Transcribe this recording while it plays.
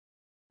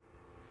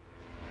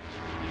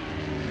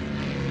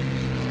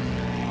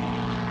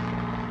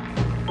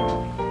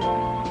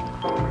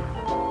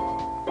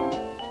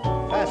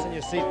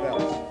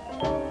seatbelts.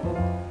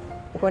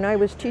 When I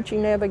was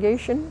teaching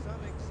navigation,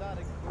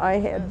 I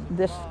had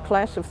this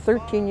class of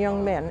 13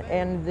 young men,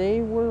 and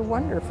they were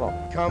wonderful.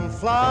 Come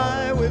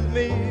fly with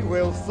me,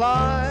 we'll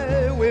fly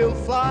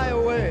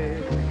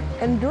away.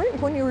 And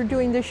when you were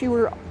doing this, you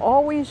were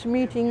always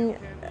meeting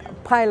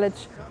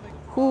pilots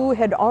who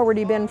had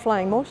already been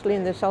flying, mostly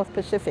in the South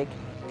Pacific.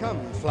 Come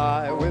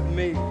fly with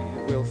me,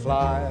 we'll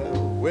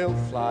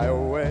fly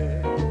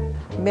away.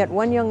 Met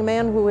one young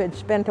man who had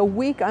spent a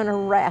week on a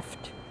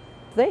raft.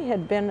 They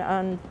had been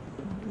on,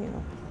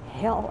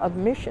 hell of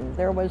mission.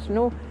 There was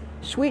no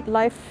sweet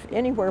life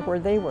anywhere where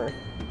they were.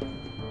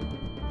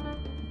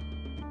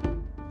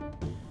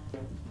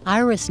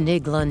 Iris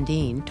Nigg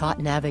Lundin taught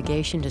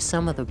navigation to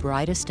some of the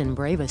brightest and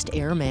bravest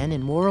airmen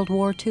in World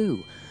War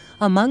II.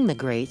 Among the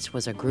greats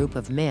was a group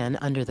of men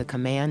under the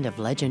command of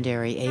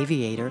legendary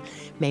aviator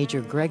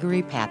Major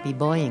Gregory "Pappy"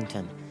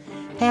 Boyington.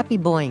 Pappy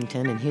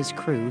Boyington and his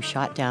crew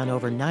shot down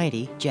over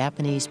 90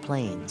 Japanese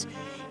planes.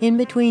 In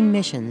between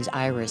missions,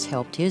 Iris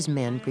helped his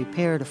men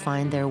prepare to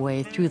find their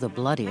way through the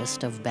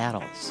bloodiest of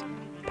battles.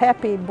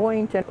 Pappy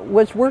Boyington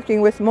was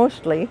working with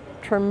mostly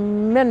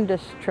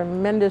tremendous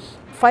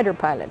fighter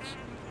pilots,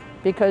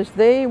 because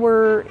they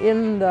were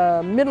in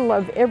the middle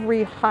of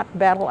every hot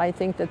battle I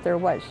think that there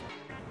was.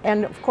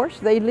 And of course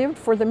they lived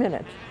for the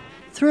minute.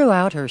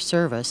 Throughout her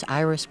service,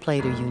 Iris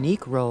played a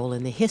unique role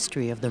in the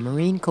history of the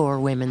Marine Corps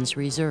Women's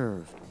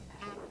Reserve.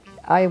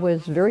 I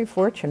was very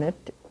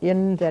fortunate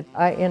in that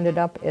I ended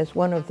up as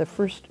one of the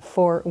first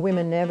 4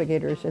 women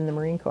navigators in the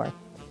Marine Corps.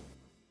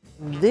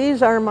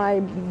 These are my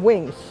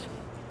wings.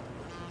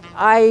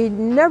 I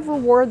never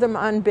wore them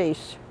on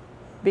base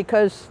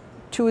because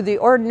to the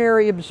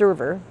ordinary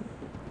observer,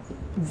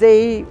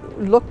 they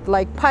looked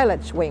like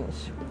pilots'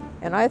 wings.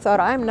 And I thought,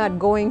 I'm not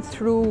going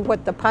through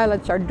what the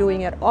pilots are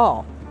doing at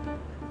all.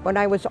 When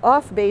I was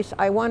off base,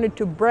 I wanted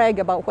to brag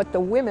about what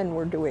the women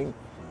were doing.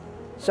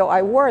 So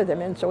I wore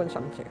them, and so when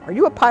someone said, "Are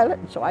you a pilot?"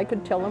 And so I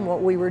could tell them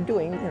what we were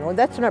doing.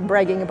 That's not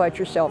bragging about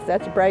yourself,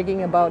 that's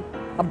bragging about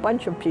a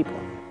bunch of people.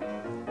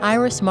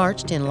 Iris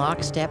marched in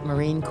lockstep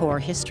Marine Corps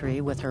history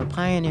with her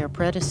pioneer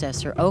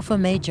predecessor, Opha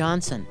May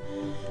Johnson.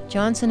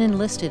 Johnson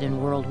enlisted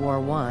in World War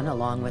I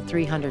along with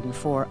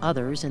 304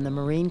 others in the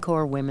Marine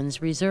Corps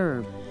Women's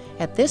Reserve.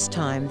 At this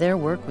time, their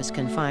work was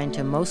confined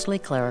to mostly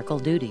clerical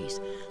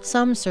duties.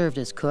 Some served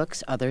as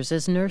cooks, others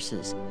as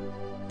nurses.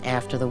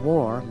 After the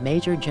war,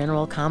 Major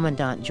General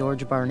Commandant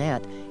George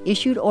Barnett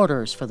issued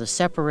orders for the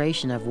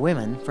separation of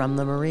women from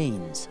the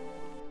Marines.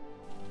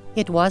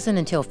 It wasn't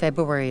until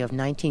February of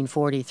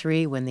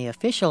 1943 when the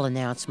official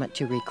announcement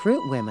to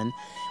recruit women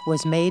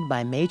was made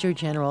by Major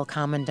General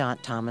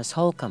Commandant Thomas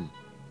Holcomb.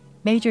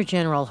 Major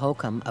General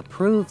Holcomb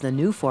approved the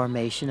new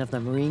formation of the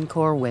Marine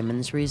Corps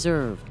Women's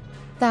Reserve.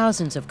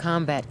 Thousands of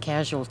combat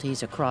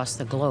casualties across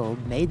the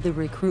globe made the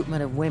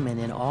recruitment of women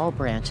in all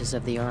branches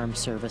of the armed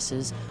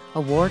services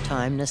a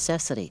wartime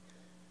necessity.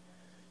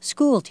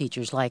 School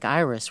teachers like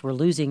Iris were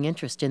losing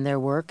interest in their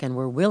work and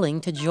were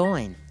willing to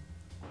join.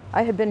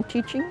 I had been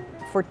teaching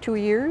for 2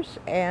 years,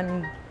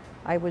 and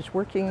I was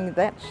working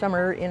that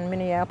summer in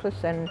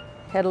Minneapolis and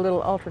had a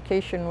little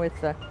altercation with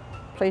the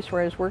place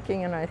where I was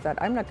working, and I thought,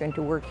 I'm not going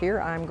to work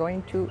here, I'm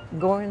going to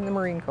go in the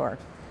Marine Corps.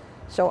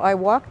 So I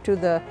walked to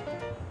the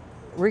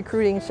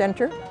recruiting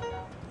center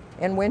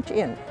and went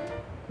in.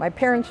 My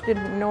parents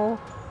didn't know,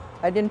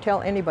 I didn't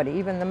tell anybody,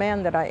 even the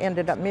man that I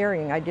ended up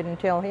marrying, I didn't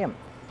tell him.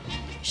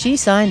 She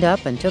signed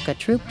up and took a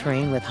troop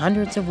train with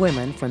hundreds of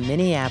women from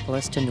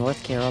Minneapolis to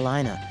North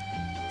Carolina.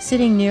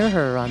 Sitting near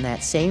her on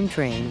that same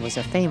train was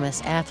a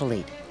famous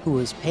athlete who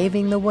was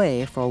paving the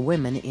way for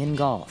women in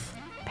golf.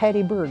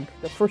 Patty Berg,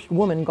 the first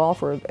woman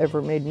golfer who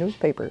ever made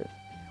newspapers,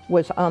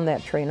 was on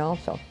that train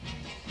also.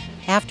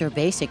 After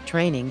basic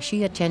training,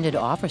 she attended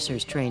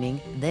officers'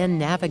 training, then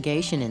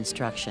navigation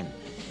instruction.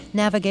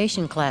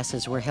 Navigation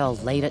classes were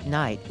held late at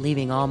night,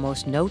 leaving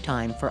almost no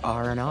time for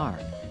R&R.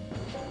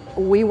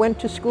 We went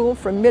to school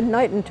from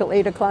midnight until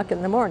 8 o'clock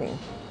in the morning,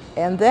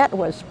 and that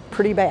was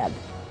pretty bad,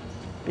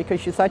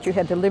 because you thought you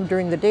had to live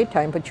during the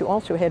daytime, but you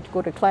also had to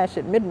go to class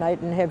at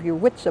midnight and have your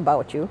wits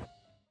about you.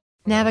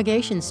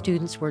 Navigation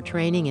students were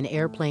training in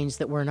airplanes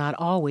that were not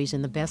always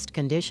in the best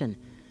condition.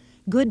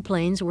 Good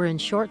planes were in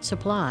short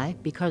supply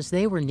because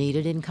they were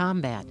needed in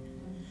combat.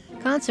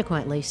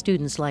 Consequently,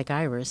 students like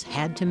Iris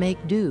had to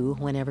make do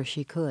whenever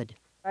she could.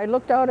 I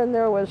looked out and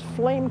there was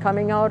flame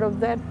coming out of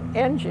that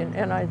engine,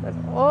 and I thought,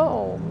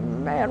 oh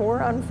man,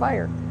 we're on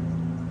fire.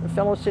 The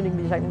fellow sitting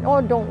beside me,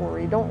 oh, don't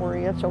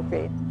worry, it's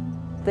okay.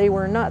 They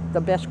were not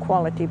the best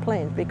quality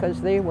planes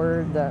because they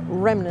were the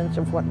remnants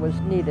of what was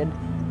needed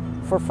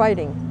for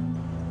fighting.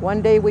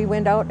 One day we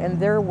went out and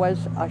there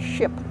was a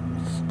ship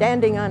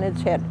standing on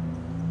its head.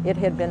 It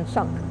had been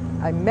sunk.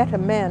 I met a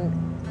man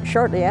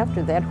shortly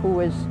after that who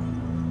was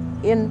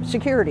in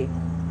security,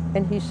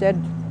 and he said,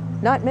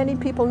 not many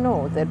people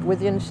know that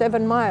within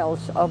 7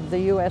 miles of the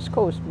U.S.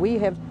 coast we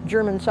have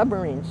German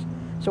submarines.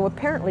 So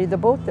apparently the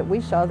boat that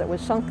we saw that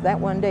was sunk that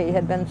one day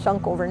had been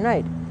sunk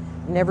overnight.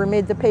 Never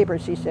made the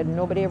papers. He said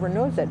nobody ever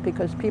knows that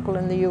because people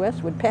in the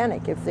U.S. would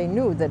panic if they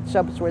knew that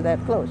subs were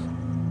that close.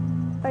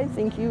 I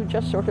think you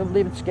just sort of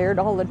live scared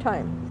all the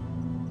time.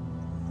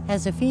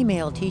 As a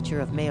female teacher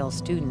of male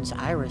students,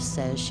 Iris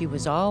says she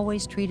was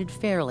always treated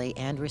fairly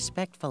and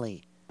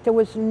respectfully. There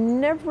was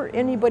never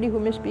anybody who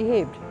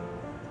misbehaved.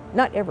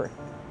 Not ever.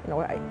 You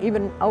know,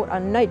 even out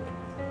on night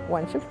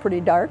once, it was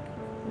pretty dark,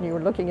 and you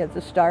were looking at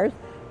the stars.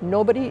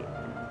 Nobody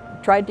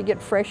tried to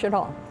get fresh at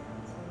all.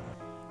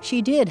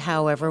 She did,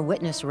 however,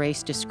 witness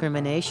race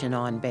discrimination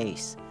on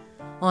base.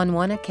 On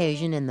one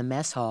occasion in the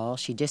mess hall,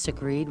 she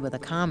disagreed with a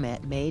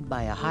comment made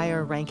by a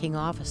higher-ranking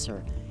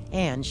officer,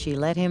 and she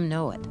let him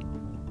know it.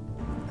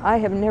 I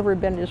have never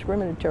been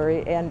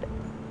discriminatory, and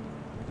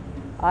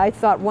I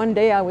thought one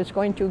day I was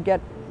going to get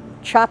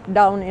chopped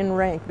down in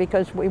rank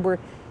because we were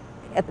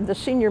at the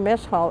senior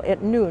mess hall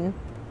at noon,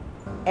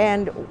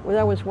 and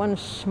there was one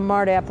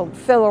smart apple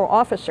fellow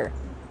officer,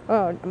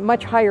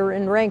 much higher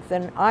in rank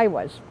than I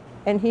was,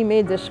 and he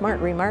made this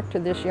smart remark to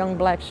this young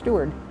black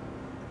steward.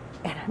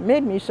 And it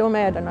made me so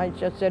mad, and I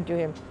just said to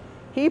him,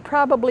 he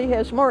probably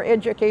has more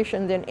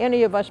education than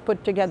any of us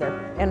put together.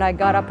 And I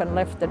got up and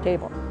left the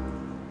table.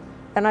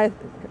 And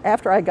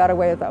after I got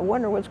away, I thought, I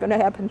wonder what's going to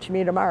happen to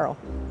me tomorrow.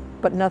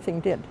 But nothing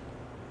did.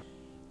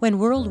 When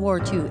World War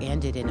II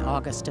ended in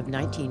August of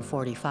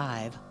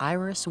 1945,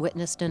 Iris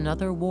witnessed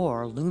another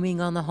war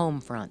looming on the home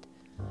front.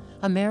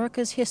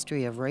 America's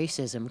history of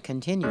racism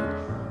continued,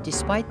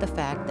 despite the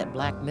fact that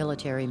black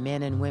military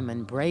men and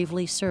women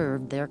bravely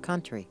served their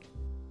country.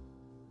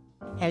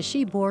 As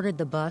she boarded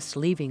the bus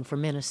leaving for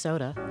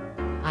Minnesota,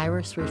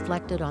 Iris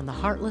reflected on the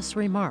heartless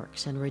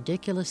remarks and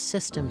ridiculous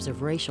systems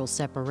of racial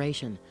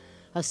separation,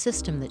 a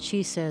system that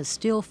she says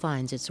still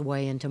finds its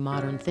way into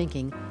modern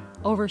thinking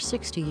over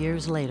 60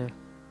 years later.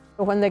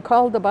 When they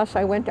called the bus,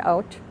 I went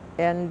out,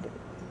 and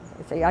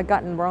I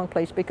got in the wrong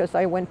place because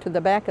I went to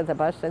the back of the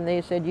bus, and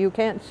they said, you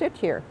can't sit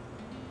here.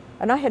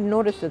 And I had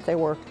noticed that there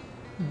were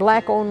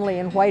black only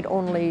and white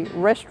only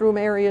restroom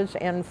areas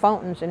and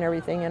fountains and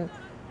everything, and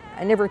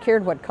I never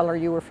cared what color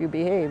you were if you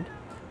behaved.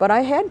 But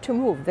I had to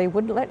move. They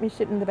wouldn't let me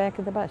sit in the back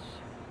of the bus.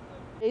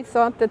 They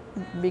thought that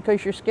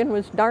because your skin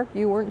was dark,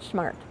 you weren't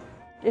smart.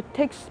 It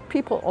takes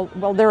people,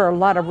 well, there are a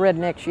lot of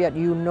rednecks yet,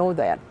 you know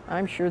that.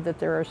 I'm sure that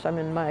there are some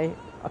in my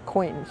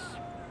acquaintance.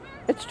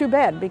 It's too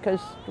bad,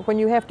 because when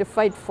you have to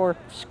fight for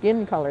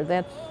skin color,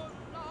 that's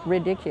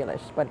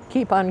ridiculous. But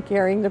keep on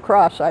carrying the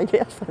cross, I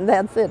guess, and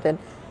that's it. And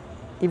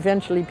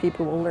eventually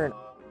people will learn.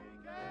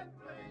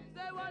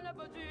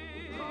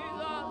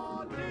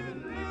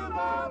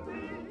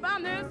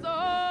 Found this